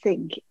they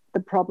think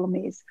the problem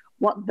is,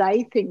 what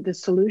they think the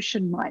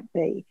solution might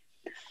be,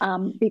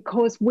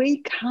 because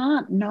we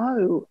can't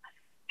know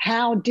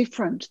how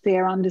different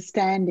their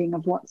understanding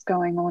of what's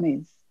going on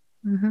is.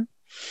 Mm-hmm.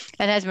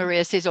 And as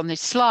Maria says on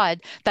this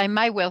slide, they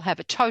may well have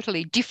a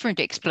totally different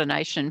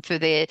explanation for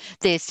their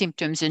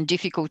symptoms and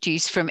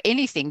difficulties from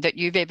anything that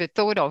you've ever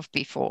thought of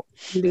before.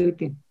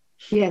 Absolutely.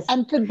 Yes.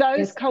 And for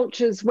those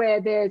cultures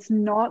where there's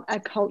not a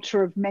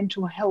culture of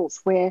mental health,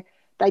 where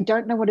they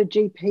don't know what a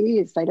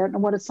GP is, they don't know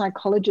what a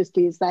psychologist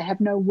is, they have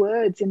no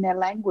words in their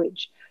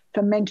language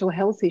for mental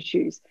health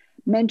issues.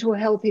 Mental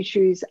health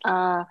issues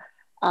are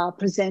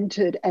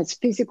presented as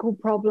physical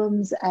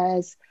problems,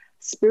 as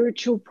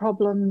spiritual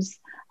problems,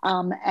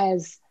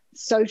 as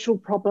social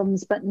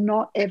problems, but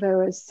not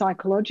ever as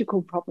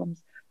psychological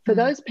problems. For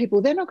those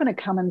people, they're not going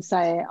to come and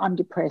say, I'm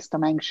depressed,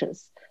 I'm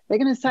anxious. They're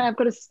going to say, I've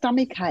got a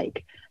stomach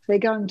ache. They're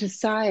going to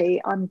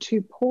say, I'm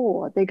too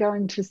poor. They're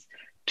going to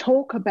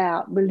talk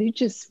about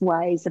religious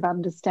ways of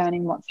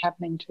understanding what's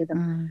happening to them.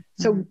 Mm-hmm.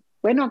 So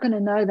we're not going to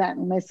know that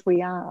unless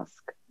we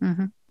ask.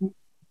 Mm-hmm.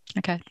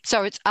 Okay,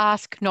 so it's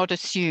ask, not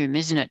assume,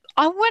 isn't it?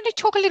 I want to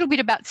talk a little bit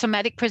about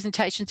somatic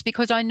presentations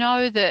because I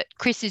know that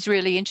Chris is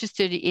really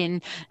interested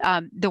in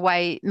the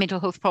way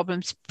mental health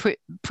problems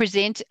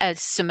present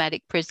as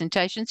somatic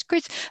presentations.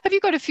 Chris, have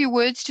you got a few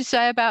words to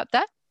say about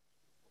that?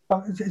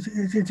 Well,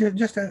 it's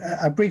just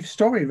a brief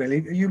story,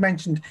 really. You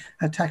mentioned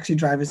taxi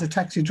drivers. A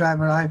taxi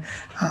driver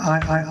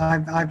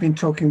I've been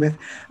talking with,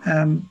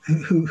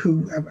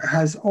 who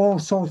has all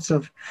sorts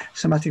of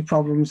somatic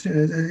problems,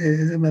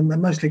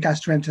 mostly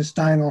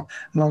gastrointestinal,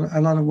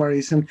 a lot of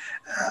worries, and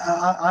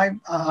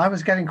I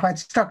was getting quite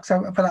stuck.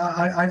 So, but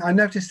I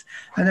noticed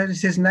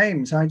his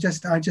name. So I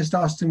just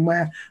asked him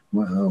where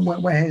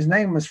his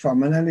name was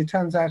from, and then it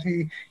turns out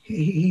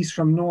he's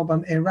from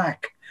northern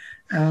Iraq.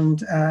 And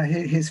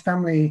his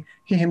family,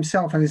 he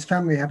himself and his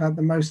family have had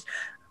the most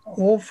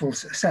awful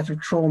set of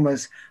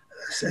traumas,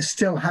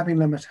 still having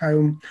them at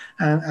home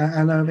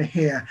and over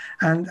here.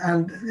 And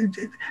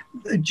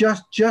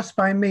just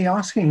by me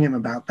asking him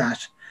about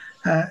that,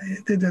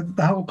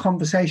 the whole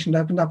conversation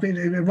opened up.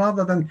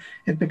 Rather than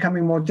it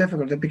becoming more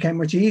difficult, it became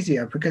much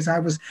easier because I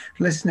was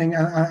listening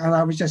and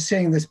I was just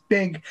seeing this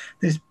big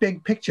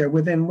picture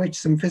within which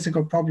some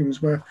physical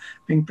problems were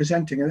being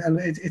presenting, and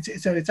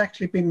it's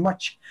actually been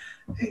much.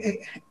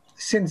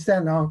 Since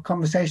then, our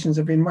conversations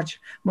have been much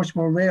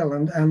more real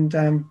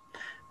and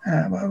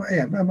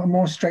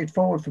more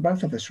straightforward for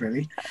both of us,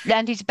 really.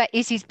 And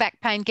is his back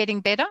pain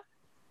getting better?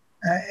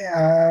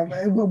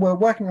 We're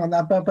working on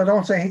that, but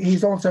also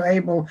he's also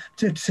able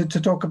to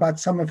talk about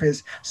some of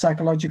his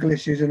psychological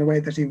issues in a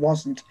way that he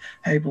wasn't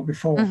able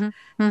before.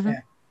 Mm-hmm, mm-hmm,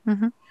 yeah.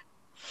 Mm-hmm.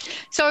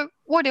 So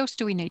what else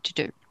do we need to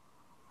do?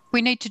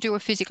 We need to do a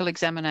physical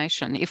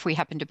examination if we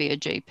happen to be a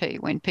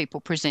GP when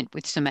people present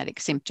with somatic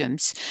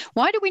symptoms.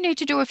 Why do we need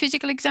to do a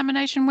physical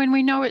examination when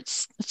we know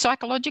it's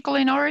psychological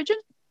in origin?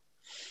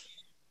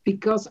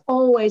 Because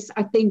always,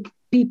 I think,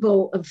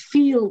 people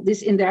feel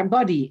this in their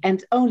body,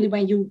 and only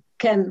when you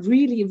can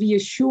really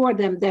reassure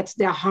them that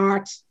their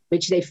heart,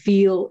 which they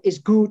feel is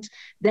good,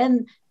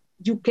 then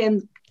you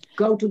can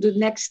go to the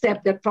next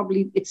step. That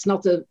probably it's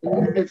not a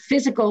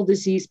physical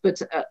disease,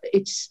 but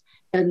it's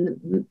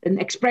an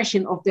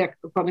expression of their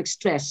chronic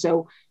stress.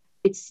 So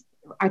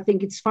I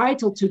think it's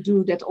vital to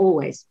do that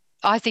always.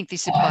 I think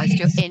this applies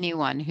to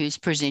anyone who's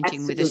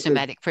presenting with a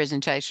somatic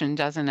presentation,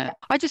 doesn't it?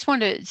 I just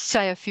want to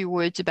say a few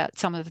words about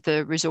some of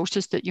the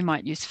resources that you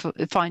might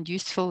find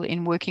useful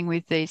in working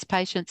with these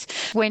patients.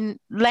 When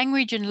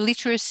language and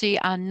literacy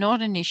are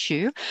not an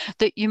issue,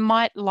 that you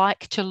might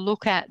like to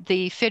look at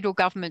the federal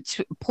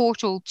government's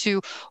portal to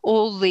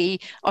all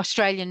the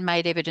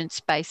Australian-made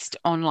evidence-based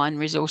online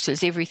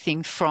resources,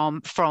 everything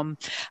from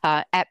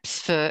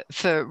apps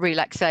for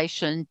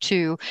relaxation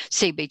to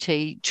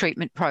CBT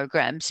treatment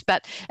programs.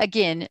 But again,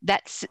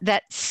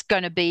 that's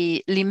going to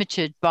be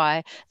limited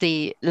by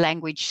the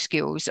language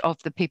skills of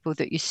the people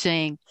that you're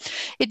seeing.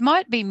 It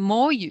might be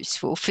more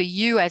useful for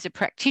you as a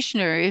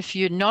practitioner, if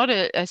you're not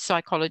a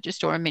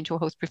psychologist or a mental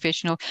health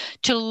professional,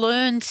 to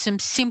learn some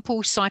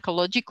simple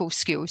psychological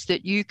skills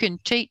that you can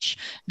teach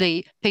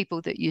the people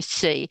that you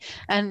see.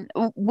 And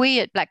we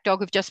at Black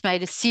Dog have just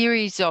made a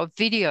series of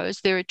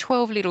videos. There are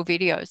 12 little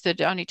videos that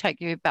only take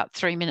you about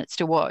 3 minutes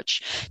to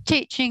watch,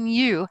 teaching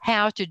you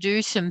how to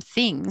do some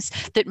things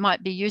that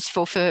might be useful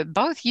for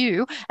both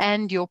you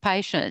and your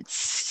patients.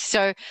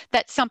 So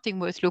that's something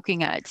worth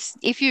looking at.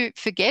 If you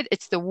forget,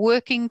 it's the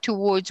Working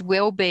Towards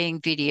Wellbeing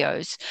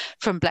videos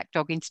from Black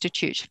Dog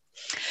Institute.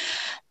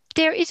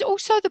 There is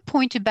also the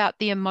point about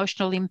the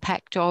emotional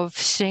impact of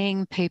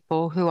seeing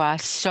people who are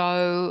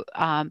so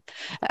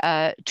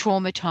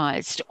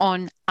traumatized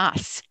on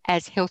us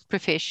as health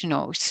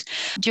professionals.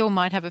 Jill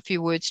might have a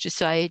few words to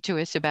say to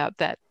us about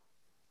that.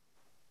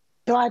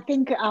 So I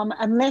think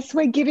unless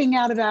we're giving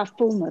out of our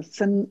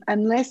fullness and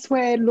unless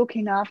we're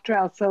looking after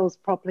ourselves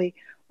properly,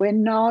 we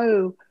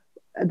know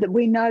that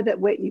we're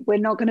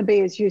not going to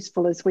be as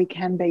useful as we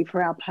can be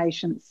for our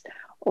patients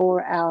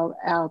or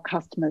our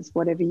customers,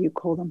 whatever you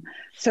call them.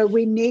 So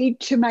we need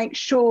to make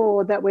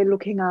sure that we're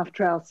looking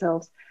after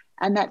ourselves.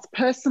 And that's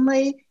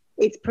personally,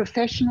 it's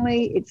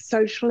professionally, it's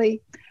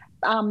socially.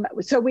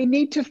 So we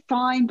need to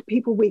find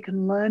people we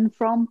can learn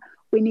from.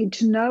 We need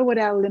to know what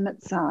our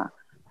limits are.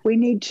 We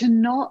need to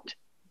not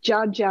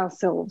judge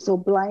ourselves or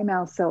blame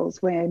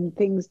ourselves when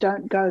things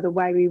don't go the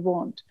way we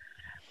want.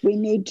 We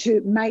need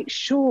to make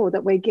sure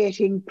that we're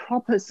getting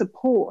proper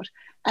support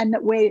and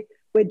that we're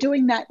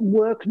doing that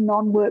work,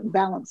 non-work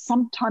balance.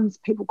 Sometimes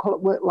people call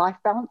it work-life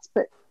balance,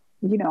 but,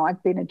 you know,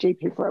 I've been a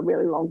GP for a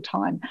really long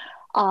time.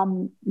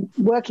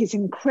 Work is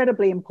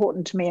incredibly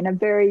important to me and a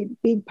very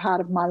big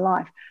part of my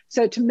life.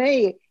 So to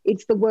me,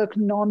 it's the work,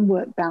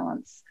 non-work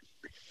balance.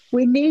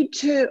 We need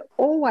to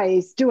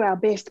always do our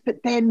best,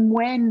 but then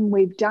when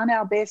we've done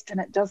our best and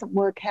it doesn't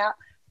work out,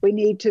 we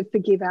need to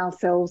forgive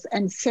ourselves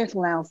and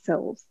settle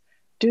ourselves,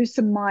 do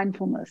some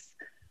mindfulness.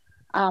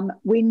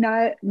 We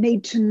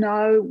need to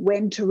know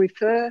when to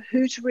refer,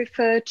 who to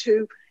refer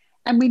to,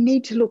 and we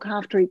need to look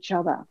after each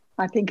other.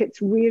 I think it's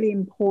really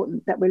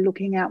important that we're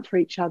looking out for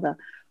each other.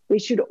 We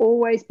should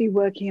always be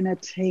working in a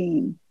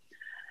team.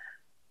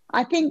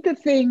 I think the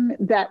thing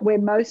that we're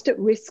most at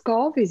risk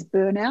of is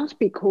burnout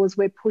because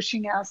we're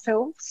pushing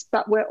ourselves,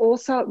 but we're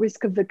also at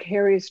risk of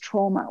vicarious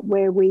trauma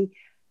where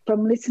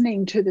from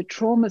listening to the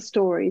trauma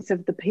stories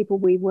of the people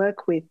we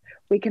work with,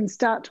 we can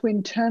start to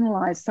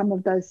internalize some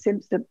of those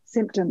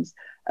symptoms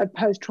of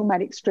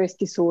post-traumatic stress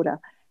disorder.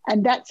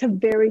 And that's a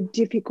very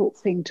difficult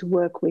thing to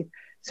work with.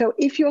 So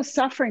if you're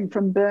suffering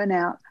from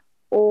burnout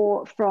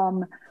or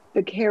from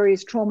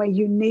vicarious trauma,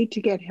 you need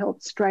to get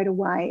help straight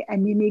away,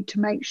 and you need to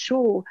make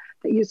sure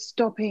that you're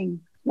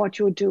stopping what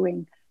you're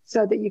doing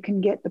so that you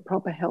can get the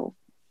proper help.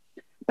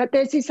 But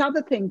there's this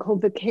other thing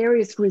called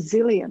vicarious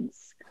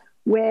resilience,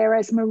 where,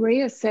 as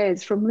Maria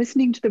says, from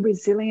listening to the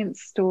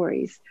resilience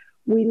stories,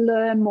 we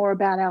learn more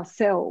about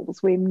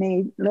ourselves. We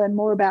learn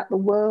more about the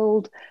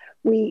world.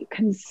 We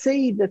can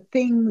see the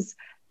things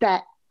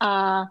that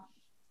are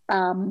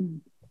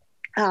the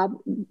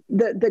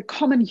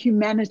common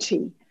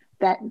humanity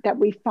that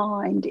we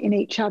find in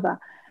each other.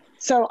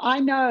 So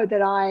I know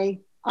that I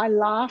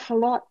laugh a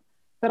lot,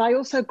 but I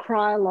also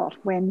cry a lot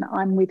when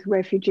I'm with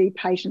refugee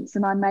patients,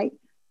 and I make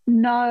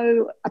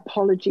no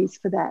apologies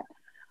for that.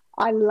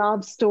 I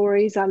love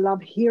stories. I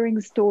love hearing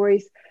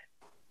stories.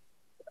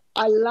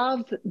 I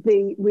love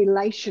the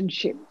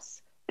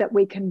relationships that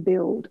we can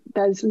build,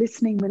 those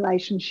listening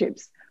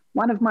relationships.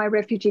 One of my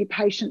refugee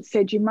patients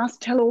said, "You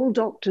must tell all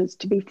doctors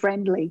to be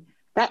friendly."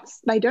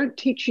 They don't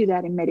teach you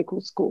that in medical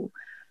school.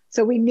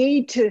 So we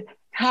need to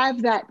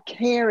have that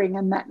caring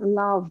and that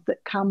love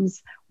that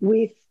comes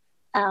with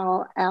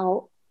our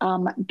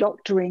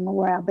doctoring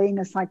or our being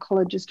a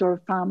psychologist or a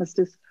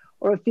pharmacist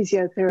or a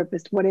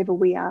physiotherapist, whatever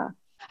we are.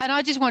 And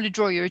I just want to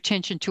draw your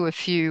attention to a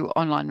few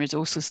online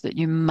resources that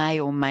you may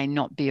or may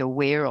not be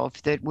aware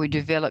of that were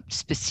developed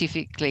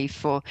specifically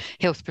for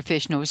health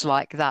professionals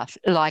like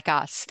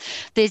us.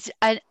 There's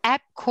an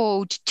app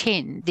called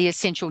 10, the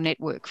Essential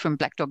Network from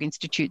Black Dog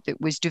Institute,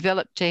 that was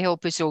developed to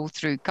help us all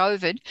through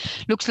COVID.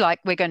 Looks like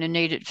we're going to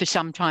need it for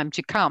some time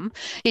to come.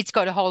 It's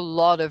got a whole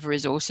lot of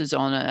resources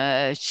on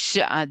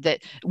that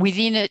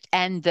within it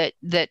and that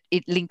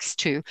it links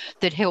to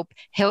that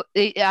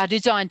are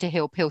designed to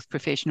help health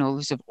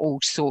professionals of all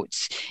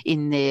sorts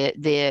in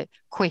their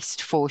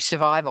quest for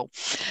survival.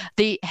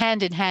 The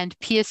hand-in-hand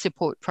peer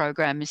support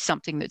program is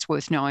something that's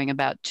worth knowing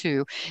about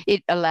too.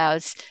 It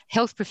allows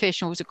health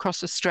professionals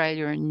across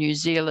Australia and New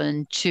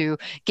Zealand to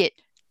get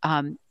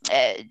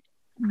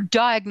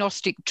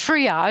diagnostic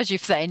triage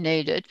if they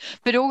need it,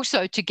 but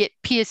also to get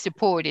peer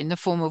support in the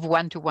form of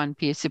one-to-one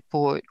peer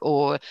support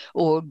or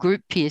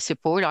group peer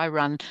support. I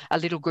run a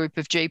little group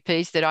of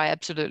GPs that I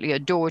absolutely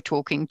adore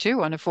talking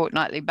to on a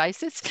fortnightly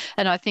basis,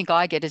 and I think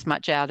I get as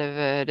much out of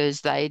it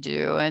as they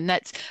do, and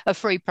that's a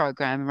free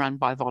program run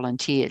by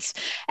volunteers.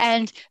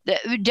 And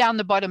down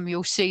the bottom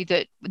you'll see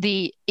that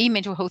the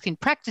eMental Health in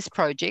Practice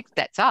project,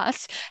 that's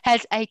us,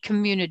 has a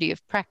community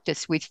of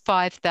practice with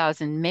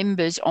 5,000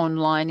 members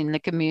online in the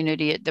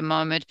community at the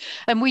moment,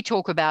 and we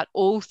talk about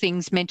all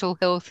things mental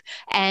health,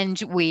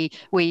 and we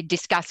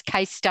discuss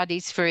case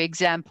studies, for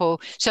example.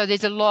 So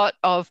there's a lot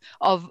of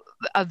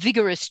a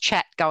vigorous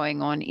chat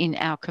going on in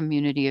our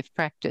community of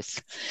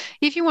practice.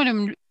 If you want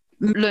to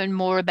learn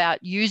more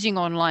about using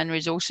online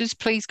resources,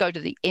 please go to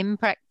the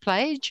MPRAC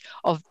page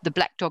of the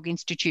Black Dog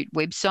Institute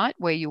website,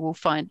 where you will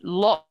find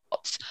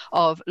lots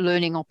of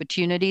learning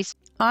opportunities.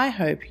 I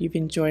hope you've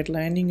enjoyed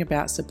learning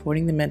about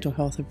supporting the mental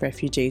health of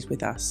refugees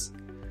with us.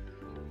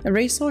 A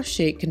resource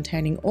sheet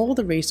containing all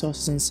the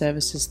resources and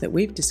services that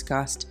we've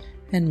discussed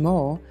and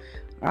more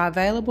are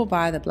available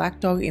via the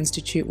Black Dog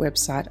Institute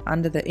website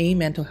under the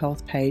eMental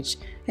Health page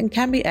and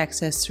can be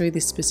accessed through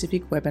this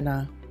specific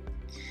webinar.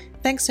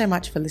 Thanks so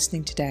much for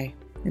listening today.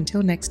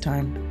 Until next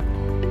time.